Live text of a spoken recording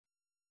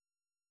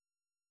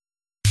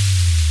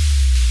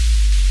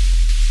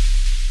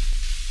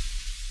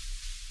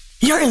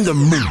You're in the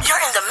mood. You're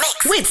in the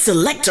mix with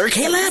Selector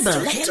Caleb.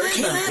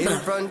 In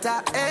front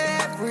of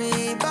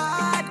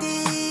everybody.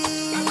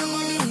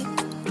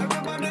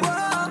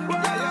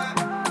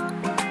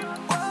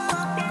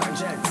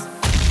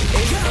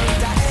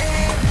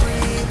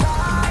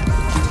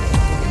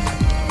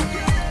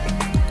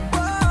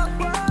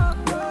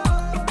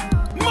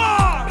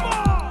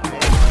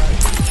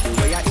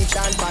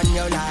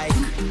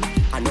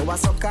 I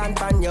suck and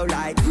pan you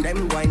like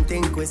them going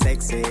think we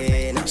sexy.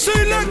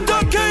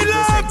 Selector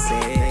Caleb.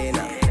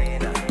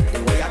 The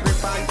way I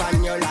grip and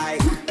pan you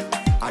like,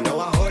 I know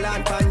I hold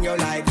and pan you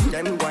like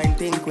them going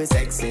think we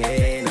sexy.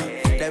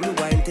 Them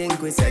going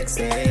think we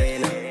sexy.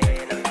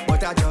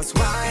 But I just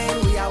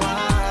whine, we are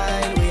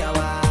wine,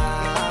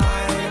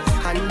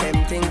 and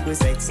them think we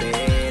sexy.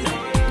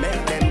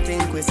 Make them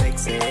think we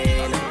sexy.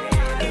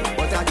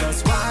 But I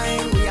just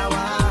whine, we are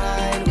wine.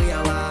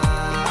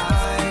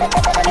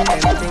 And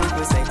them think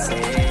we sexy.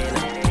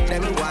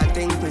 Them one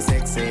think we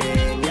sexy.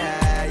 Yeah.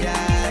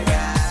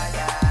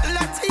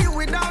 Let's hear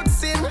without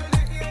sin.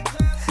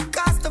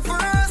 Cast the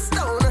first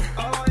stone.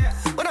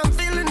 But I'm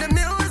feeling the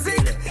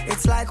music.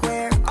 It's like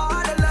we're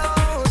all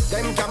alone.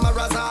 Them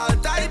cameras all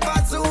type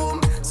of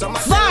zoom.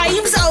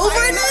 Vibes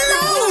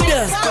overload.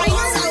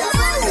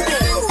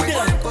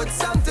 Put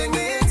something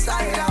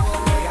inside out.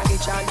 I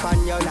itch and pan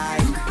you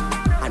like.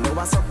 I know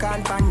I suck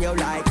and pan you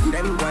like.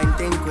 Them one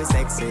think we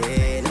sexy.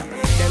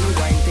 Them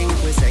going think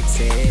we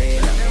sexy.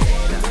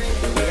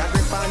 The way I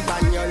grip and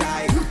pan you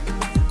like,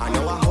 I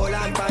know I hold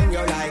and pan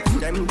you like.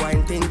 Them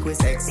going think we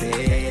sexy.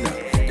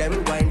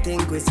 Them going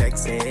think we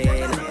sexy.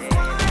 But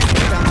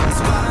I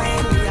just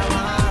whine, we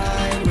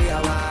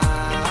are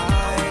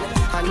wine,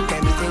 and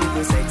them think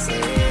we sexy.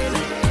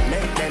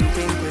 Make them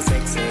think we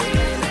sexy.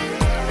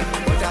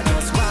 But I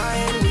just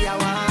whine, we are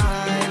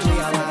wine,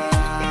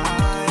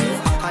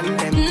 and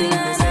them think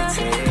we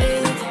sexy.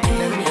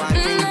 Them one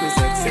think we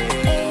sexy.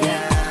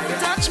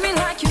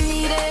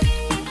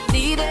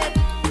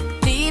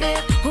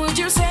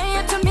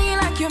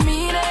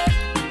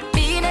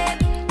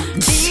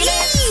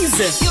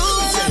 Jesus. You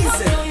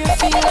know you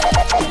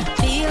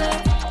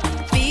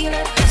feel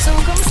it. So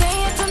come say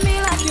it to me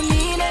like you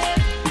mean it.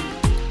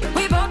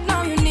 We both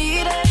know you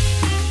need it.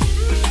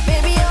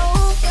 Baby,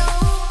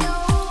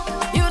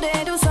 you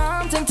did do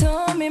something to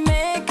me,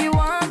 make me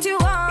want you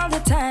all the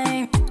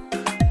time.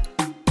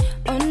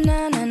 Oh,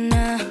 na, na,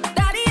 na.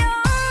 Daddy,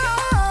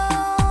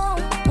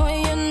 boy,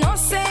 you know,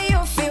 say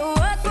you feel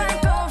worth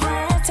like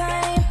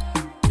overtime.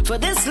 For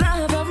this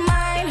love of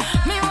mine,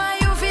 me why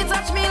you feel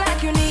touch me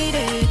like you need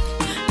it.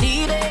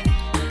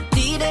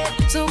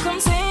 So come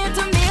say it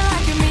to me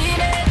like you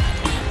mean it.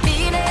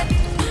 Beat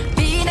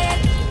it.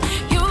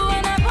 You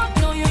and I both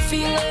know you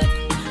feel it.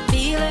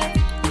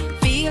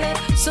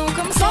 So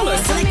come say follow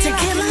it to me Selector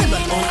like you Caleb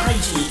mean on it.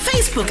 IG,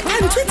 Facebook,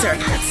 and Twitter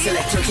at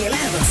Selector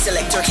Caleb.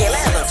 Selector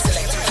Caleb.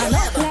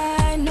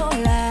 No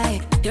lie.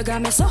 You got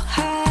me so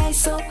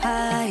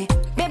high.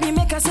 Baby,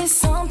 make us say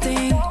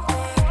something.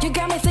 You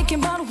got me thinking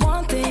about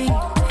one thing.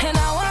 And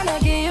I wanna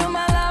give you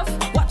my love.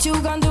 What you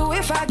gonna do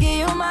if I give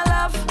you my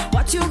love?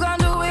 What you gonna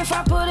do if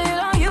I put it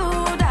on you,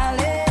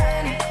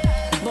 darling?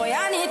 Boy,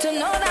 I need to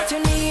know that you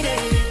need it.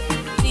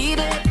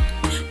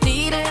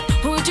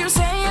 Would you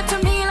say it to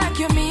me like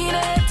you mean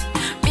it?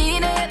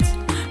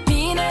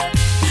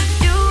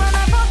 You and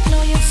I both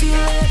know you feel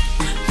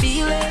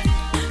it.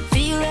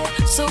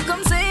 So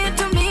come say it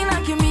to me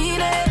like you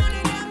mean it.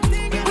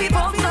 We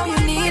both know you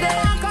need it.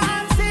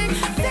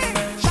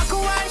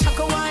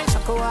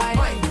 Shaka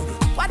wine.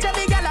 Watch a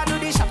big girl do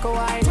the shaka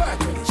wine.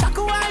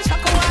 Shaka wine.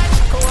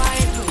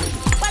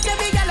 Watch a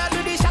big girl do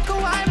the shaka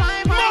wine,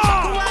 my.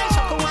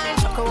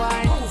 Shaka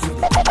wine.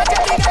 Watch a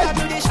big girl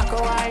do the shaka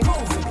wine.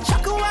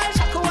 Shaka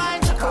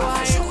wine.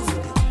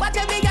 Watch a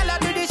big girl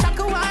do the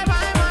shaka wine, my.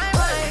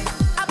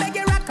 I beg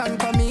you rock and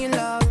come in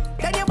love.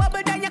 Then you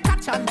bubble, then you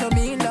catch on to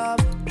me love.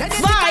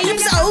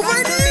 Vibes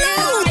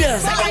overload.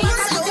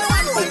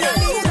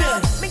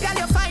 Me girl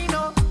you fine,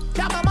 oh.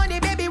 Drop my money,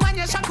 baby, when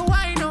you shaka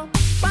wine, oh.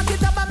 Back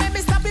it up and make me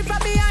stop it from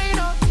behind,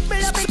 oh.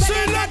 Me love it when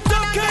you get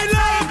Selector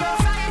Caleb.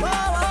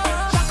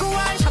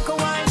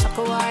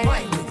 Shaka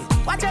wine.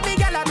 Watch a big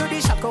girl do the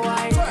shaka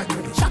wine.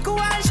 Shaka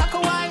wine.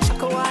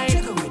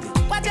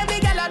 Watch a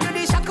big girl do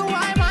the shaka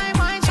wine, my.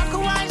 Shaka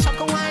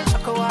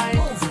wine.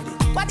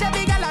 Watch a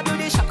big girl do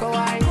the shaka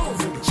wine.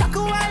 Shaka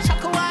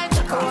wine.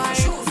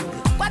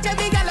 Watch a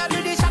big girl do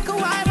the shaka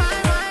wine, my.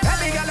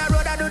 Every girl a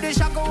road a do the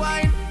shaka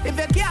wine. If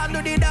you can't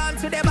do the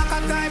dance with the back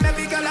of time,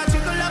 every girl a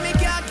jiggle and me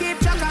can't keep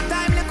track of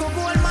time. Little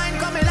gold mine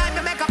coming like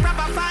me make a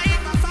proper fight.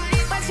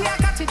 But she a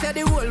catch it,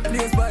 the whole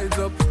place vibes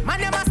up. Man,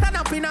 they must stand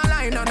up in a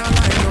line and a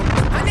line up.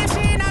 And if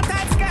she in a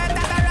tight skirt,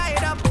 that a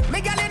ride up. Me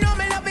girl, you know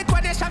me love it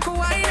when they shaka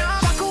wine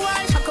up.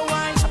 Shaka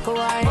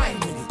wine.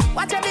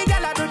 Watch a big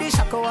girl do the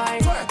shaka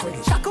wine.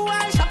 Shaka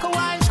wine.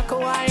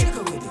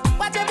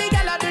 Watch a big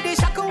girl do the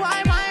shaka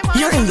wine, my.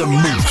 You're in the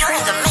mood. You're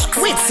in the mix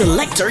with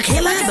Selector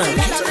Caleb.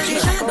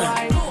 Shaka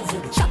wine.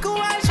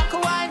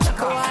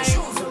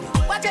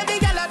 Watch a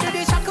big girl do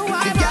the shaka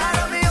wine. The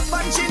girl me up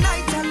when she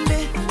night and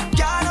day.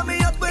 Girl me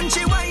up when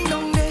she wine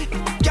on day.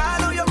 Girl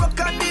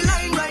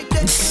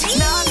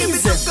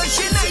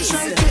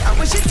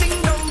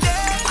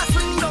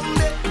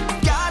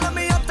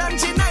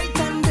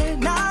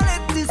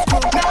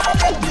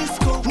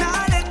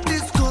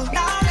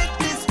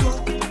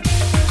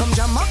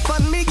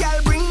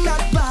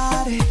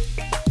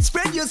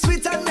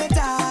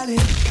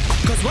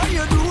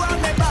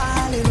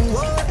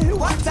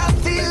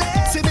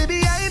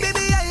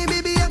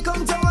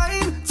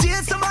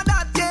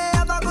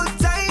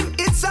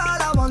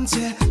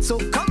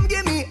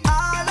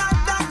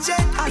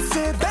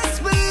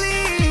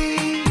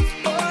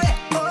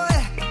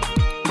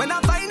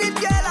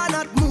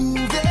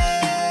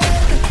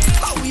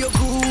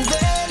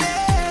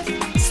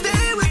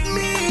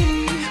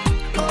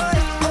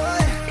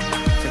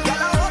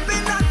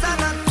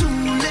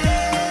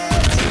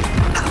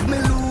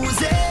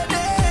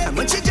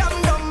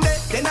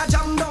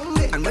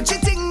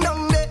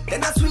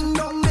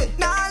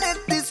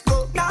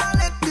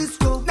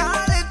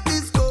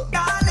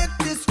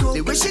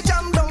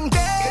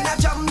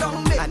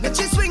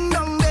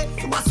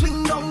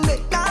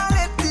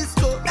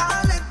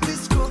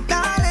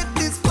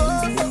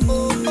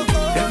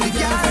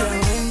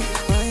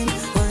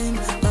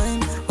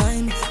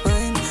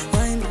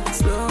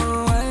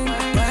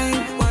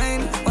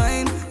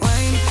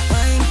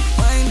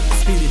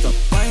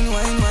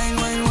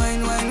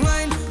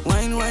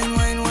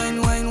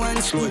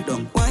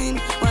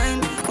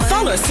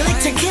Follow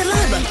Selector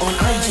K-Lab on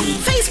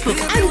IG, Facebook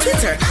and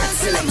Twitter at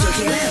Selector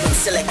K-Lab.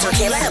 Selector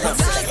K-Lab.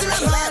 Selector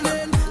K-Lab.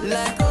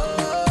 Like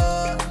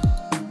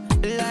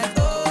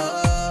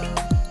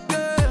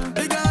girl,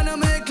 we gonna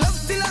make love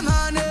till I'm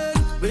honey.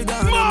 We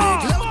gonna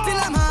make love till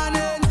I'm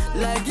honey.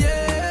 Like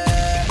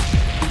yeah.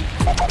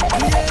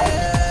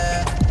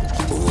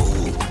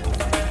 Ooh.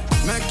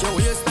 Make your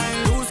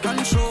waistline lose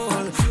control.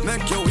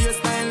 Make your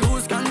waistline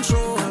lose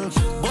control.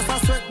 Bust a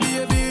sweat,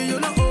 baby,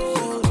 you know.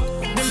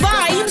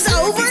 Vibes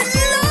overload.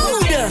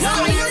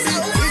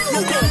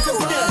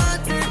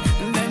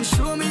 Then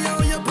show me how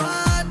you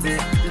party.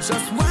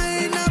 Just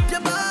wind up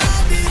your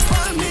body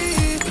for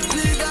me.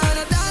 We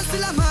gonna dance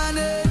till I'm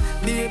honey.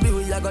 Baby,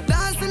 we are gonna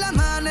dance till I'm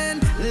honey.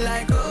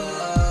 Like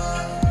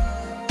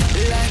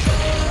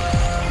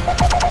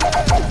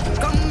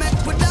come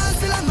make we dance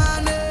till I'm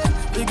honey.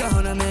 We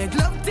gonna make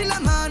love till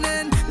I'm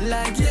honey.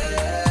 Like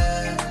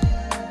yeah,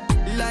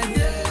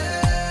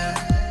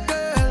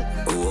 girl.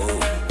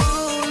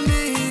 Hold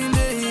me,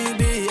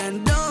 baby, and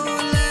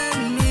don't let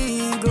me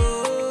go.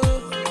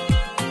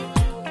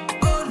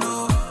 Oh no,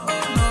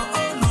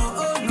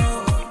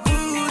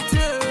 put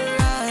your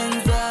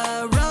hands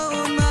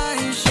around my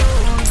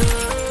shoulder.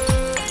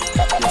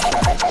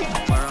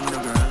 Around the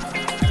girl.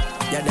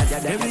 Yeah.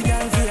 Every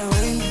girl feel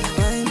wine,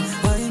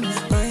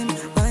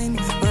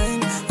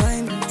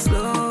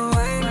 slow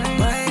wine.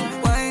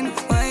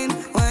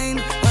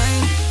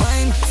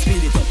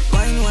 Speed it up,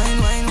 wine.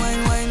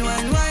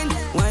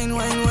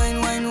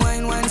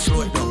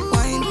 Slow it down,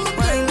 wine.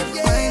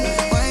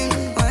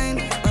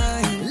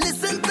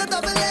 Listen to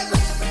Double M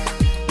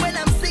when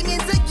I'm singing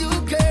to you,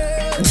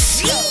 girl.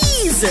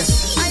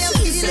 Jesus. I am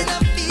feeling,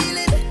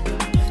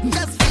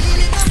 just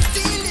feeling.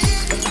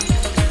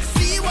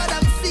 See what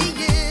I'm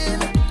seeing.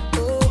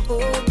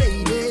 Oh,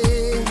 baby,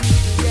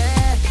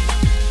 yeah.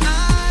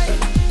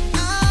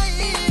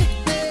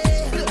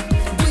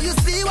 Do you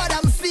see what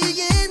I'm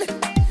seeing?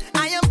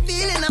 I am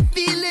feeling. I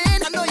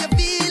know you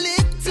feel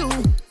it too.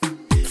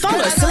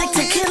 Follow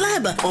Selector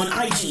K-Lab on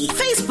IG,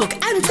 Facebook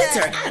and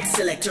Twitter at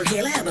Selector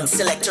K-Lab.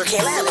 Selector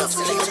K-Lab.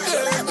 Selector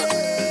K-Lab.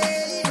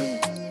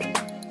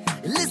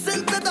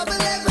 Listen to Double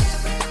M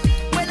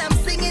when I'm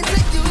singing to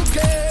you,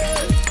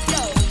 girl.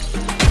 Yo,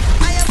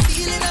 I am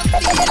feeling,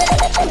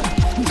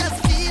 just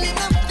feeling.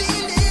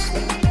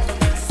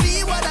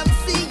 See what I'm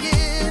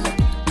seeing.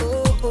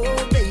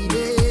 Oh,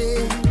 baby,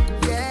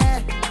 yeah.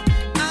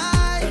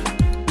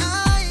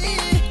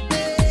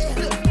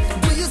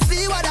 Do you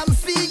see what I'm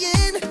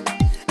seeing?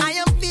 I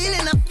am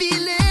feeling.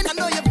 I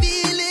know you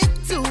feel it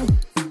too.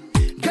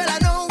 Girl, I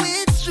know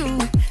it's true,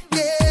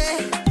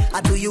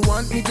 yeah. Do you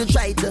want me to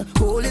try to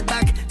hold it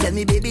back? Tell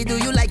me, baby, do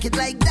you like it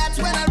like that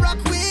when I rock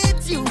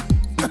with you?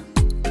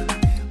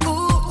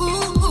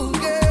 Ooh,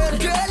 girl.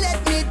 Girl,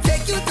 let me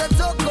take you to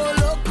Toco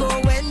Loco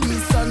when the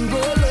sun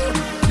go low.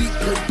 We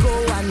could go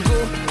and go,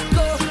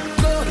 girl,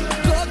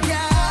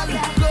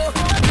 go.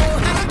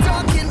 I'm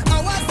talking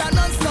hours and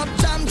non-stop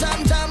jam.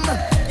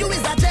 You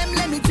is a gem,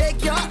 let me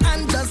take your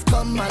hand, just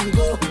come and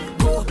go,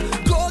 girl, go.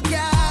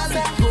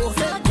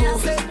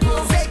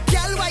 Say,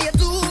 girl, why you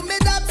do me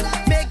that?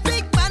 Make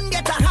big man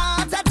get a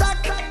heart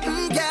attack,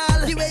 girl.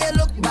 The way you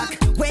look back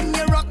when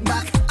you rock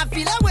back, I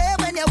feel away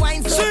when you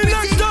whine so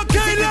pretty.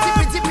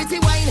 Pretty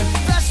wine.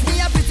 Flash me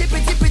a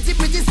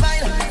pretty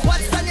smile.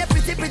 What's on your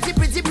pretty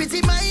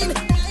mind?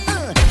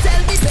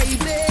 Tell me, baby,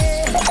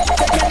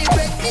 can you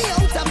break me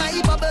out of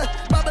my bubble?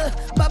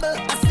 I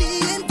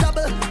see in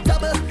trouble,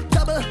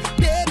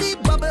 baby,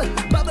 bubble,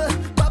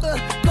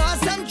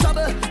 cause I'm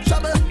trouble.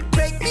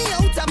 Break me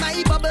out of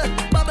my bubble.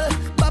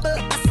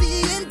 I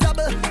see in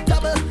trouble,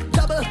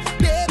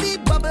 baby,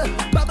 bubble.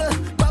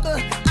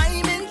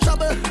 I'm in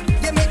trouble.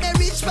 You make me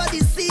reach for the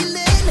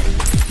ceiling.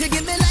 You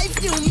give me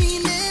life, new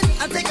meaning.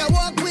 I take a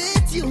walk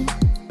with you,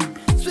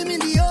 swim in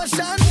the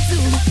ocean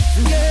too,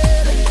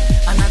 girl.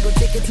 And I go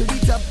take you to the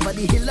top of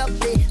the hill up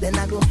there. Then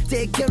I go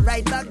take you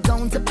right back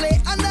down to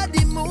play under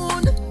the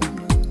moon.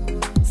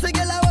 So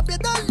girl, I hope you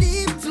don't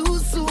leave too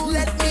soon.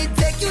 Let me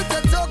take you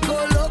to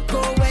Toco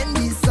Loco when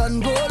the sun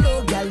go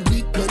low, girl.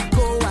 We could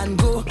go and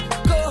go,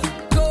 girl.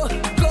 Go.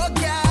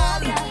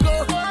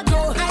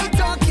 I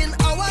talking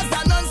hours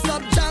and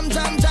non-stop jam.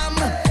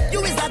 You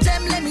is a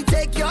gem, let me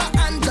take your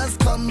hand, just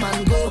come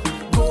and go,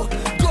 girl.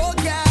 Go.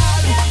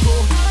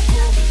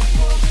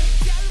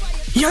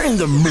 You're in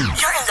the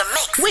mix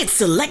with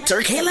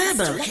Selector K-Lab.